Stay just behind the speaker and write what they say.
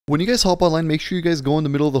When you guys hop online, make sure you guys go in the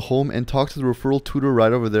middle of the home and talk to the referral tutor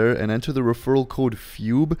right over there and enter the referral code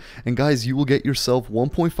Fewb. And guys, you will get yourself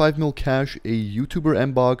 1.5 mil cash, a YouTuber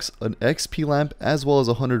M-Box, an XP lamp, as well as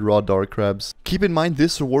 100 raw dark crabs. Keep in mind,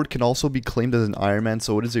 this reward can also be claimed as an Iron Man,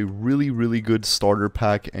 so it is a really good starter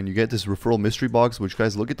pack. And you get this referral mystery box, which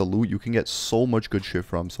guys, look at the loot. You can get so much good shit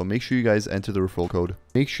from. So make sure you guys enter the referral code.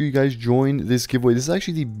 Make sure you guys join this giveaway. This is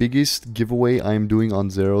actually the biggest giveaway I am doing on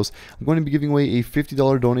Xeros. I'm going to be giving away a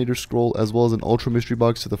 $50 donator scroll as well as an ultra mystery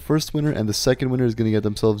box to the first winner, and the second winner is going to get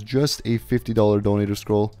themselves just a $50 donator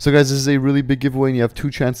scroll. So guys, this is a really big giveaway and you have 2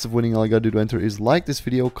 chances of winning. All you gotta do to enter is like this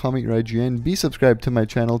video, comment your IGN, be subscribed to my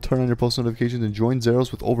channel, turn on your post notifications, and join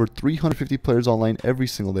Xeros with over 350 players online every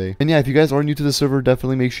single day. And yeah, if you guys are new to the server,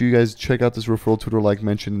 definitely make sure you guys check out this referral tutor like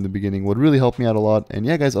mentioned in the beginning. Would really help me out a lot. And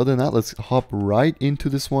yeah guys, other than that, let's hop right into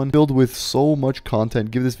this one filled with so much content.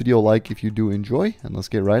 Give this video a like if you do enjoy, and let's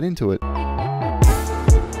get right into it.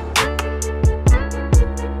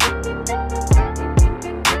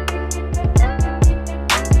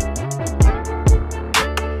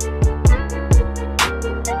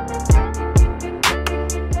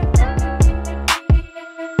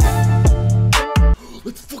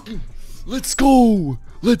 Let's go!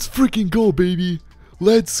 Let's freaking go, baby!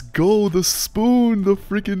 Let's go! The spoon! The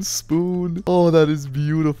freaking spoon! Oh, that is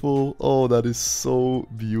beautiful. Oh, that is so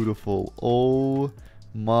beautiful. Oh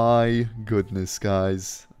my goodness,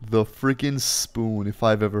 guys. The freaking spoon, if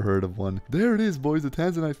I've ever heard of one. There it is, boys, the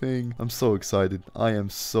Tanzanite thing. I'm so excited. I am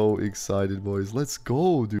so excited, boys. Let's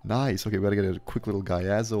go, dude. Nice. Okay, we gotta get a quick little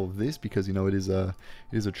guyazzo of this because, you know, it is a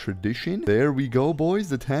tradition. There we go, boys,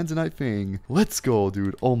 the Tanzanite thing. Let's go,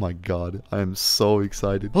 dude. Oh my god. I am so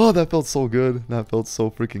excited. Oh, that felt so good. That felt so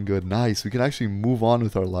freaking good. Nice. We can actually move on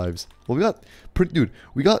with our lives. Well, we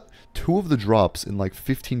got 2 of the drops in like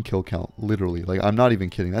 15 kill count, literally. Like, I'm not even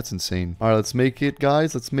kidding. That's insane. All right, let's make it,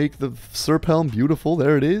 guys. Let's make the Serp Helm beautiful.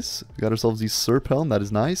 There it is. We got ourselves the Serp Helm. That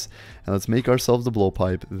is nice. And let's make ourselves the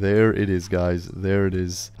blowpipe. There it is, guys. There it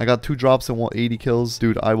is. I got 2 drops and 80 kills.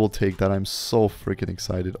 Dude, I will take that. I'm so freaking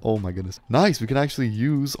excited. Oh my goodness. Nice. We can actually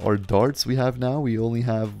use our darts we have now. We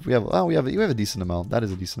have a decent amount. That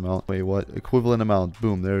is a decent amount. Wait, what? Equivalent amount.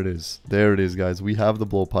 Boom. There it is. There it is, guys. We have the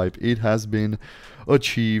blowpipe. It has been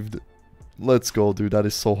achieved. Let's go, dude. That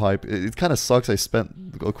is so hype. It kind of sucks. I spent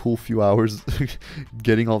a cool few hours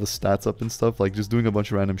getting all the stats up and stuff, like just doing a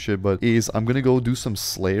bunch of random shit. But I'm gonna go do some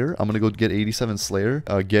Slayer. I'm gonna go get 87 Slayer,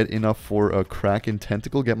 get enough for a Kraken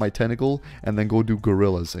Tentacle, get my Tentacle, and then go do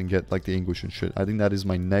Gorillas and get like the Anguish and shit. I think that is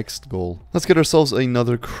my next goal. Let's get ourselves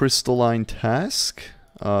another crystalline task.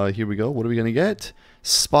 Here we go. What are we gonna get?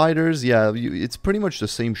 Spiders. Yeah, it's pretty much the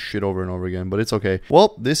same shit over and over again, but it's okay.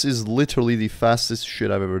 Well, this is literally the fastest shit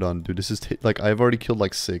I've ever done, dude. This is like, I've already killed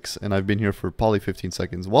like 6 and I've been here for probably 15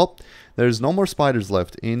 seconds. Well, there's no more spiders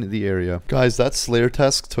left in the area. Guys, that Slayer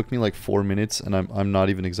task took me like 4 minutes, and I'm not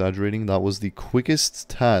even exaggerating. That was the quickest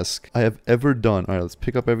task I have ever done. All right, let's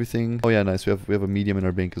pick up everything. Oh yeah, nice. We have a medium in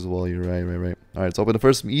our bank as well. You're right. All right, let's open the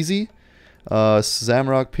first easy.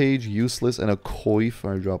 Zamrock page, useless, and a coif.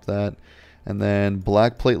 All right, drop that. And then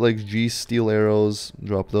black plate legs, G, steel arrows.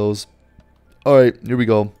 Drop those. Alright, here we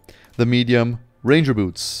go. The medium. Ranger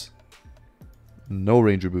boots. No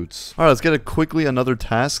ranger boots. Alright, let's get quickly another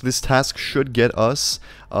task. This task should get us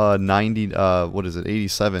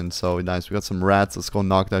 87. So nice. We got some rats. Let's go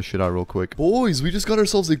knock that shit out real quick. Boys, we just got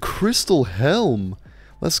ourselves a crystal helm.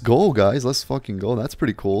 Let's go, guys. Let's fucking go. That's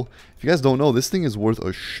pretty cool. If you guys don't know, this thing is worth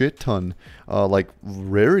a shit ton. Like,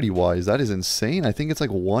 rarity-wise, that is insane. I think it's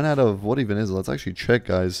like 1 out of... What even is it? Let's actually check,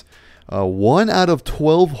 guys. 1 out of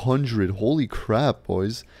 1,200. Holy crap,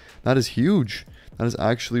 boys. That is huge. That is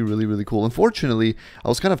actually really cool. Unfortunately, I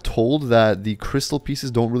was kind of told that the crystal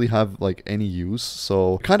pieces don't really have like any use,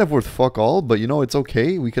 so kind of worth fuck all, but you know, it's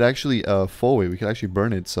okay. We could actually Fewb, we could actually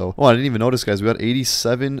burn it. So I didn't even notice, guys. We got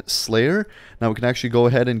 87 Slayer. Now we can actually go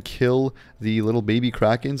ahead and kill the little baby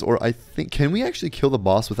Krakens, or I think, can we actually kill the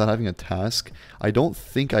boss without having a task? I don't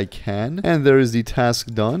think I can. And there is the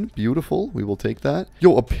task done. Beautiful. We will take that.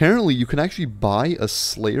 Yo, apparently you can actually buy a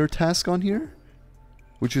Slayer task on here,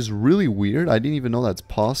 which is really weird. I didn't even know that's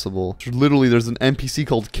possible. Literally, there's an NPC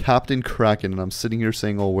called Captain Kraken, and I'm sitting here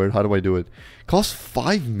saying, oh, where? How do I do it? It costs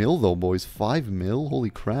 5 mil, though, boys. 5 mil?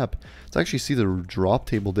 Holy crap. Let's actually see the drop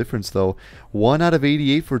table difference, though. 1 out of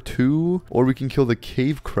 88 for 2, or we can kill the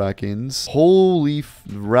cave Krakens. Holy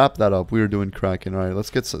wrap that up. We are doing Kraken. All right,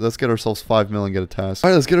 let's get ourselves 5 mil and get a task.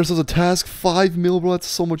 All right, let's get ourselves a task. 5 mil, bro. That's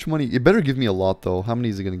so much money. It better give me a lot, though. How many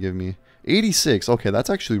is it going to give me? 86. Okay, that's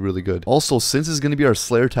actually really good. Also, since it's going to be our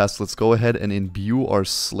Slayer task, let's go ahead and imbue our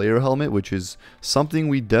Slayer helmet, which is something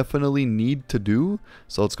we definitely need to do.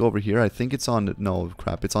 So let's go over here. I think it's on... No,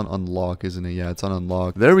 crap. It's on unlock, isn't it? Yeah, it's on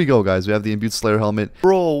unlock. There we go, guys. We have the imbued Slayer helmet.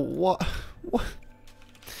 Bro, what?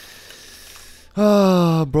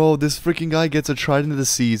 Ah, bro, this freaking guy gets a trident of the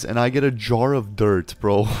seas, and I get a jar of dirt,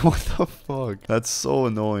 bro. What the fuck? That's so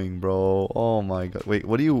annoying, bro. Oh my god. Wait,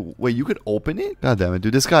 what do you... Wait, you could open it? God damn it,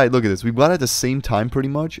 dude. This guy, look at this. We got it at the same time, pretty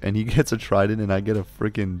much, and he gets a trident, and I get a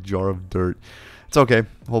freaking jar of dirt. It's okay.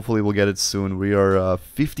 Hopefully, we'll get it soon. We are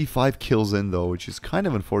 55 kills in, though, which is kind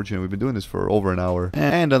of unfortunate. We've been doing this for over an hour.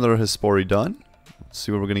 And another Hespori done. Let's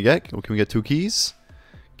see what we're gonna get. Can we get 2 keys?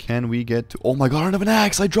 Can we get to... Oh my god, I don't have an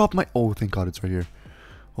axe! I dropped my... Oh, thank god it's right here.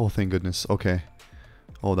 Oh, thank goodness. Okay.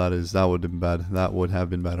 Oh, that would have been bad. That would have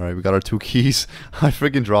been bad. Alright, we got our 2 keys. I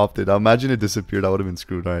freaking dropped it. I imagine it disappeared. I would have been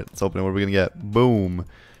screwed. Alright, let's open it. What are we gonna get? Boom.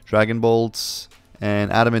 Dragon bolts.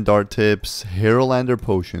 And adamant dart tips. Herolander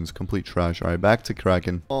potions. Complete trash. Alright, back to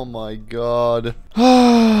Kraken. Oh my god.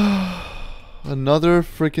 Another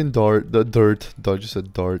freaking dart. The dirt. I just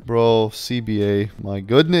said dart. Bro, CBA. My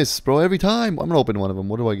goodness, bro. Every time. I'm gonna open one of them.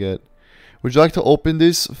 What do I get? Would you like to open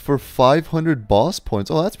this for 500 boss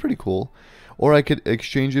points? Oh, that's pretty cool. Or I could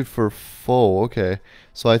exchange it for foe. Okay.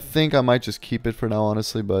 So I think I might just keep it for now,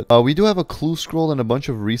 honestly. But we do have a clue scroll and a bunch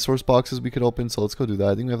of resource boxes we could open. So let's go do that.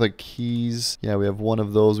 I think we have like keys. Yeah, we have one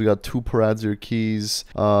of those. We got 2 Paradzir keys.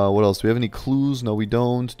 What else? Do we have any clues? No, we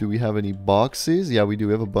don't. Do we have any boxes? Yeah, we do.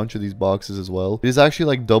 We have a bunch of these boxes as well. It is actually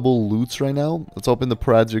like double loots right now. Let's open the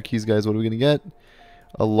Paradzir keys, guys. What are we going to get?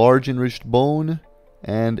 A large enriched bone.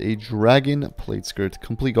 And a dragon plate skirt.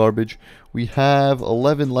 Complete garbage. We have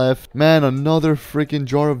 11 left. Man, another freaking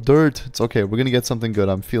jar of dirt. It's okay. We're gonna get something good.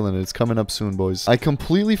 I'm feeling it. It's coming up soon, boys. I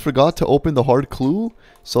completely forgot to open the hard clue.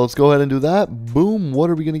 So let's go ahead and do that. Boom. What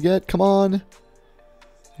are we gonna get? Come on.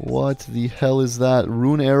 What the hell is that?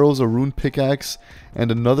 Rune arrows, a rune pickaxe, and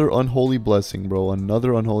another unholy blessing, bro.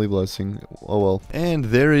 Another unholy blessing. Oh well. And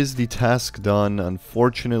there is the task done.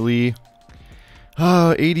 Unfortunately...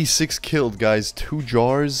 86 killed, guys. 2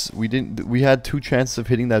 jars. We had 2 chances of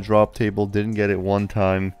hitting that drop table. Didn't get it 1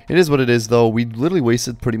 time. It is what it is, though. We literally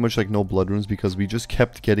wasted pretty much like no blood runes because we just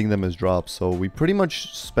kept getting them as drops. So we pretty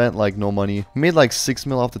much spent like no money. We made like 6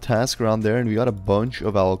 mil off the task around there, and we got a bunch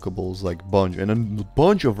of alkables, like bunch, and a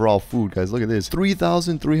bunch of raw food, guys. Look at this: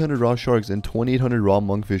 3,300 raw sharks and 2,800 raw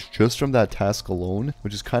monkfish just from that task alone,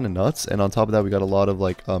 which is kind of nuts. And on top of that, we got a lot of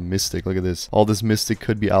like mystic. Look at this. All this mystic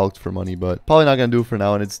could be alked for money, but probably not gonna do for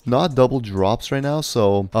now, and it's not double drops right now,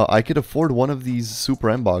 so I could afford one of these super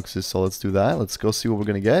M boxes. So let's do that. Let's go see what we're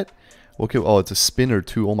gonna get. Okay. Oh, it's a spinner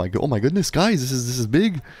too. Oh my goodness, guys, this is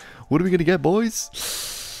big. What are we gonna get, boys?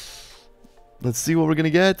 Let's see what we're gonna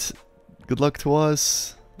get. Good luck to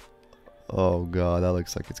us. Oh god, that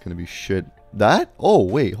looks like it's gonna be shit. That? Oh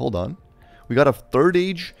wait, hold on. We got a 3rd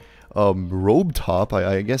age robe top.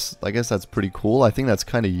 I guess that's pretty cool. I think that's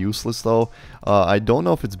kind of useless though. I don't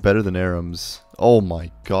know if it's better than Aram's. Oh my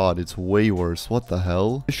god, it's way worse. What the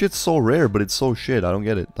hell? This shit's so rare, but it's so shit. I don't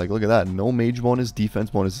get it. Like, look at that. No mage bonus, defense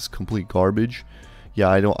bonus is complete garbage. Yeah,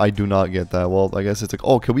 I do not get that. Well, I guess it's like,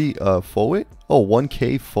 oh, can we foe it? Oh,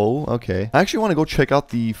 1k foe. Okay. I actually want to go check out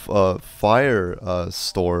the fire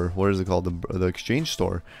store. What is it called? The exchange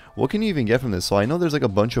store. What can you even get from this? So I know there's like a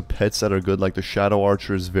bunch of pets that are good. Like the Shadow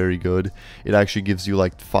Archer is very good. It actually gives you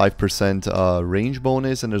like 5% range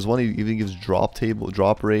bonus, and there's one that even gives drop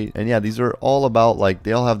rate. And yeah, these are all about like,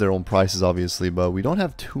 they all have their own prices obviously, but we don't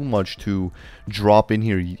have too much to drop in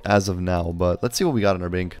here as of now. But let's see what we got in our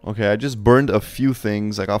bank. Okay, I just burned a few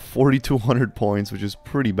things. I got 4,200 points, which is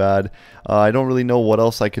pretty bad. I don't really know what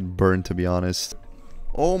else I could burn, to be honest.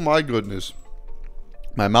 Oh my goodness.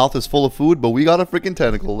 My mouth is full of food, but we got a freaking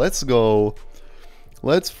tentacle. Let's go.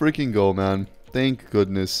 Let's freaking go, man. Thank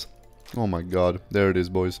goodness. Oh my god. There it is,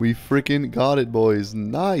 boys. We freaking got it, boys.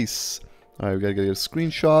 Nice. Alright, we gotta get a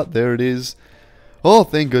screenshot. There it is. Oh,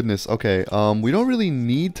 thank goodness. Okay, we don't really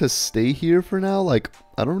need to stay here for now. Like,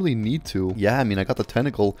 I don't really need to. Yeah, I mean, I got the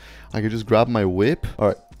tentacle. I could just grab my whip.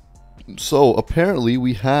 Alright. So, apparently,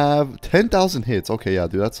 we have 10,000 hits. Okay, yeah,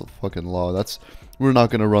 dude, that's a fucking law. We're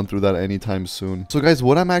not going to run through that anytime soon. So, guys,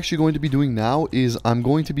 what I'm actually going to be doing now is I'm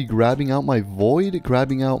going to be grabbing out my Void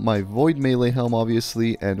melee helm,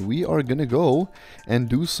 obviously, and we are going to go and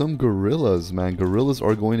do some gorillas, man. Gorillas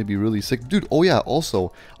are going to be really sick. Dude, oh yeah,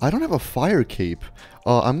 also, I don't have a fire cape.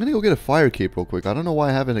 I'm going to go get a fire cape real quick. I don't know why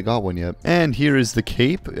I haven't got one yet. And here is the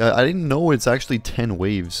cape. I didn't know it's actually 10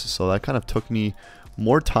 waves, so that kind of took me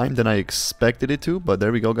more time than I expected it to, but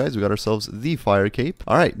there we go, guys. We got ourselves the fire cape.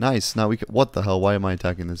 All right, nice. Now we can, what the hell? Why am I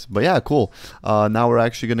attacking this? But yeah, cool. Now we're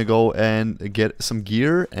actually gonna go and get some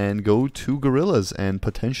gear and go to Gorillas and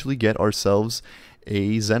potentially get ourselves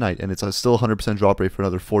a Zenite, and it's still 100% drop rate for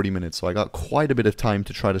another 40 minutes, so I got quite a bit of time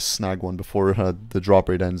to try to snag one before the drop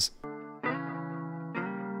rate ends.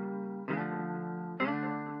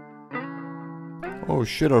 Oh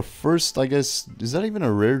shit, our first, I guess, is that even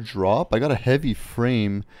a rare drop? I got a heavy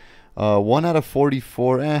frame. 1 out of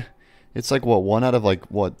 44, it's like what, 1 out of like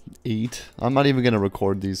what, 8? I'm not even gonna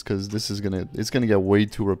record these because this is it's gonna get way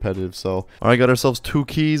too repetitive. So alright, got ourselves 2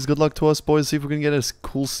 keys. Good luck to us, boys. See if we can get a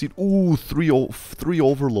cool seat. Ooh, three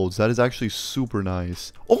overloads. That is actually super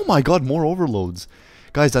nice. Oh my god, more overloads.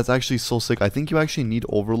 Guys, that's actually so sick. I think you actually need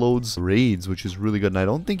overloads raids, which is really good, and I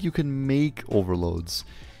don't think you can make overloads.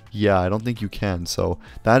 Yeah, I don't think you can, so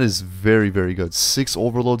that is very, very good. 6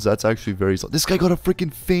 overloads, that's actually very... This guy got a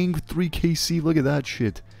freaking Fang 3KC, look at that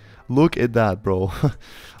shit. Look at that, bro.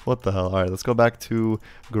 What the hell? Alright, let's go back to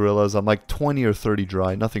Gorillas. I'm like 20 or 30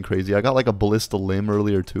 dry, nothing crazy. I got like a ballista limb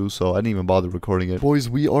earlier too, so I didn't even bother recording it. Boys,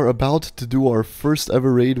 we are about to do our first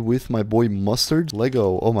ever raid with my boy Mustard.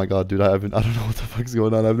 Lego. Oh my god, dude, I don't know what the fuck's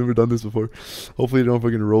going on. I've never done this before. Hopefully they don't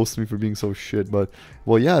fucking roast me for being so shit, but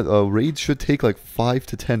well, yeah, raids should take like 5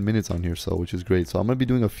 to 10 minutes on here, so which is great. So I'm gonna be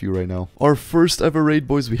doing a few right now. Our first ever raid,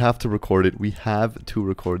 boys, we have to record it. We have to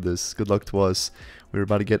record this. Good luck to us. We're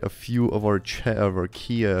about to get a few of our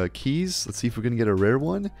keys. Let's see if we're gonna get a rare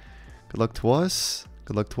one. Good luck to us.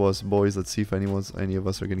 Good luck to us, boys. Let's see if any of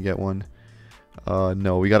us are gonna get one.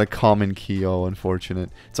 No, we got a common key. Oh, unfortunate.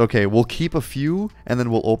 It's okay. We'll keep a few and then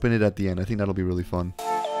we'll open it at the end. I think that'll be really fun.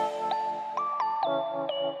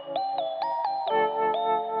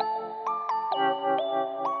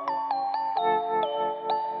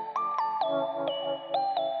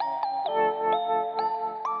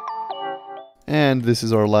 And this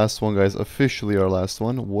is our last one, guys. Officially our last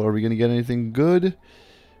one. What, are we gonna get anything good?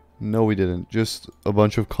 No, we didn't. Just a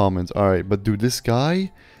bunch of comments. Alright, but dude, this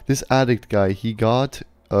guy, this addict guy, he got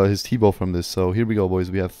his T-bow from this. So here we go,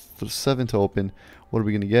 boys. We have 7 to open. What are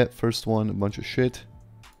we gonna get? First one, a bunch of shit.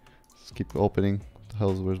 Let's keep opening. What the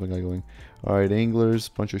hell is, where's my guy going? Alright, anglers,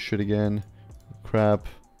 bunch of shit again. Crap.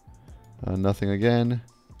 Nothing again.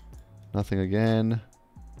 Nothing again.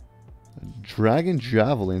 Dragon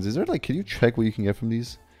javelins. Is there like, can you check what you can get from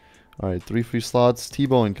these? Alright, 3 free slots.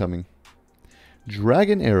 T-bow incoming.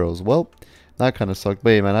 Dragon arrows. Well, that kind of sucked. But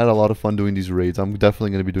hey, man, I had a lot of fun doing these raids. I'm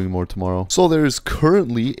definitely going to be doing more tomorrow. So there's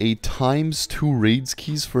currently a ×2 raids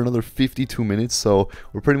keys for another 52 minutes. So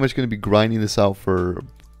we're pretty much going to be grinding this out for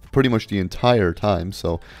pretty much the entire time.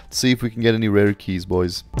 So let's see if we can get any rare keys,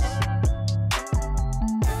 boys.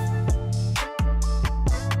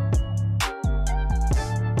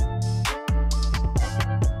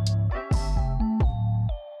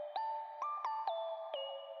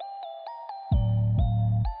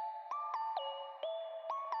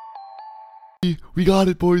 We got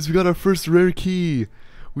it, boys. We got our first rare key.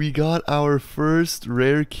 We got our first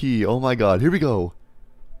rare key. Oh my god. Here we go.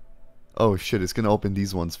 Oh shit, it's gonna open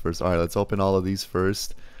these ones first. Alright, let's open all of these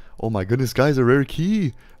first. Oh my goodness, guys, a rare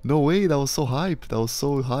key. No way, that was so hype. That was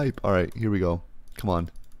so hype. Alright, here we go. Come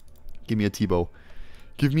on. Give me a T-bow.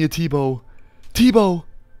 Give me a T-bow. T-bow!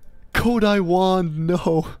 Kodai wand,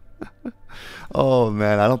 no. Oh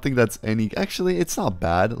man, I don't think that's any... Actually, it's not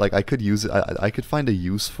bad. Like, I could use it. I could find a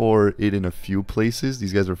use for it in a few places.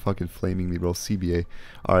 These guys are fucking flaming me, bro. CBA.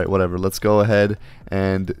 Alright, whatever. Let's go ahead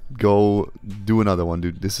and go do another one,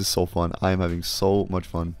 dude. This is so fun. I am having so much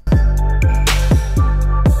fun.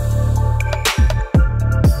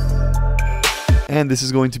 And this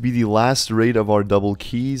is going to be the last raid of our double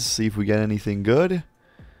keys. See if we get anything good.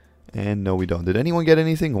 And no, we don't. Did anyone get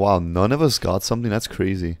anything? Wow, none of us got something. That's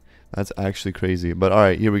crazy. That's actually crazy. But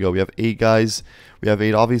alright, here we go. We have 8 guys. We have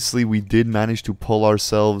 8. Obviously, we did manage to pull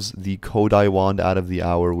ourselves the Kodai wand out of the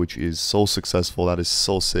hour, which is so successful. That is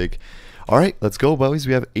so sick. Alright, let's go, boys.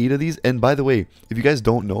 We have 8 of these. And by the way, if you guys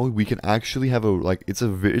don't know, we can actually have a, like, it's a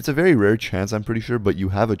very rare chance, I'm pretty sure, but you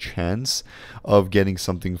have a chance of getting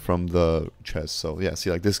something from the chest. So yeah,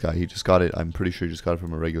 see, like this guy, he just got it. I'm pretty sure he just got it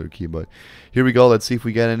from a regular key. But here we go. Let's see if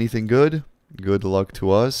we get anything good. Good luck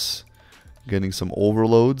to us. Getting some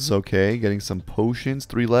overloads, okay. Getting some potions,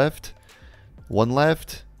 3 left. 1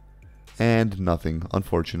 left. And nothing,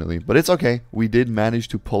 unfortunately. But it's okay. We did manage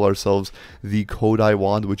to pull ourselves the Kodai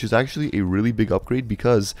wand, which is actually a really big upgrade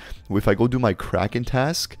because if I go do my Kraken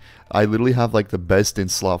task, I literally have like the best in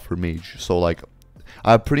slot for mage. So like,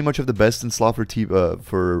 I pretty much have the best in slot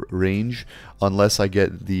for range, unless I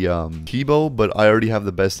get the T-bow, but I already have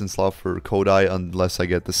the best in slot for Kodai unless I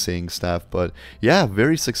get the Sing staff. But yeah,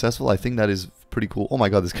 very successful. I think that is pretty cool. Oh my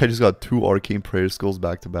god, this guy just got 2 arcane prayer skulls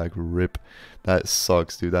back to back. Rip. That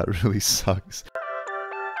sucks, dude. That really sucks.